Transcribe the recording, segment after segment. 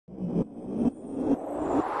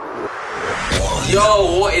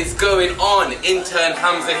Yo, what is going on? Intern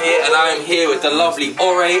Hamza here, and I am here with the lovely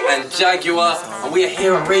Ore and Jaguar, and we are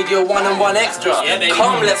here at Radio 1 and 1 Extra. Yeah, baby.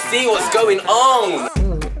 Come, let's see what's going on.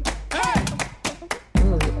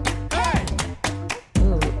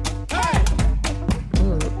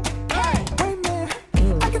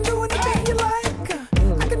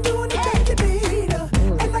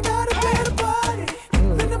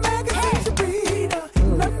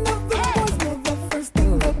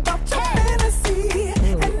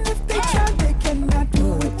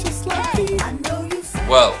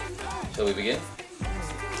 Well, shall we begin?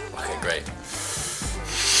 Okay, great.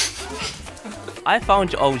 I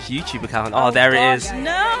found your old YouTube account. Oh, there it is.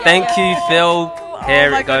 No. Thank you, Phil.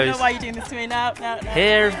 Here it goes. Why are you doing this to me now? No.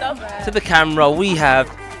 Here to the camera we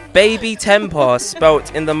have Baby Temper,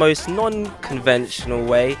 spelt in the most non-conventional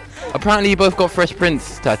way. Apparently you both got Fresh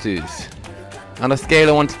Prince tattoos. On a scale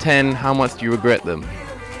of 1 to 10, how much do you regret them?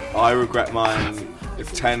 I regret mine.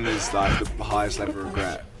 If 10 is like the highest level of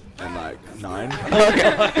regret, and like 9.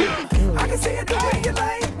 I can say it the way you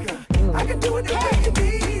like. I can do it the way you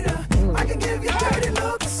need. I can give you dirty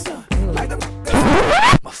looks. Like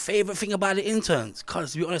my favourite thing about the interns,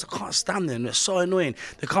 cause to be honest, I can't stand them. They're so annoying.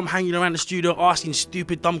 They come hanging around the studio asking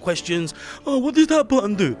stupid, dumb questions. Oh, what does that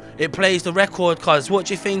button do? It plays the record, cause what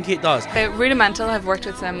do you think it does? Rudimental have worked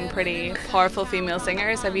with some pretty powerful female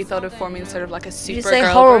singers. Have you thought of forming sort of like a super you say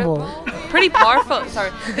girl horrible? Group? Pretty powerful.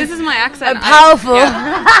 Sorry, this is my accent. Powerful.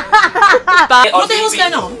 What the hell's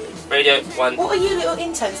going on? Radio 1. What are you little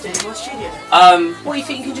interns doing in my studio? What, you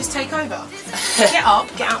think you can just take over? Get up,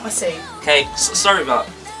 get out my seat. Okay, sorry about.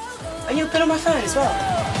 And you've been on my phone as well.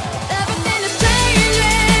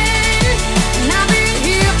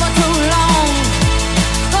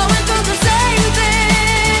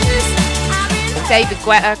 David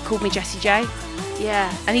Guetta called me Jessie J. Yeah,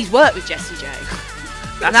 and he's worked with Jessie J.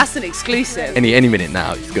 And that's an exclusive. Any minute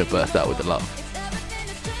now, he's going to burst out with the love.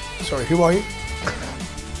 Sorry, who are you?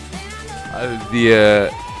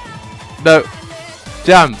 No.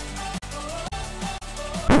 Jam.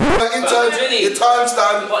 Intern, your time's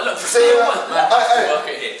done. See you.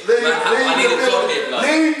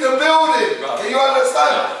 Leave the building. Can you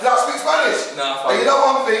understand? Do you not speak Spanish? No. And you know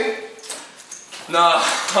one thing? No.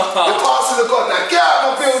 The passes are gone. Now get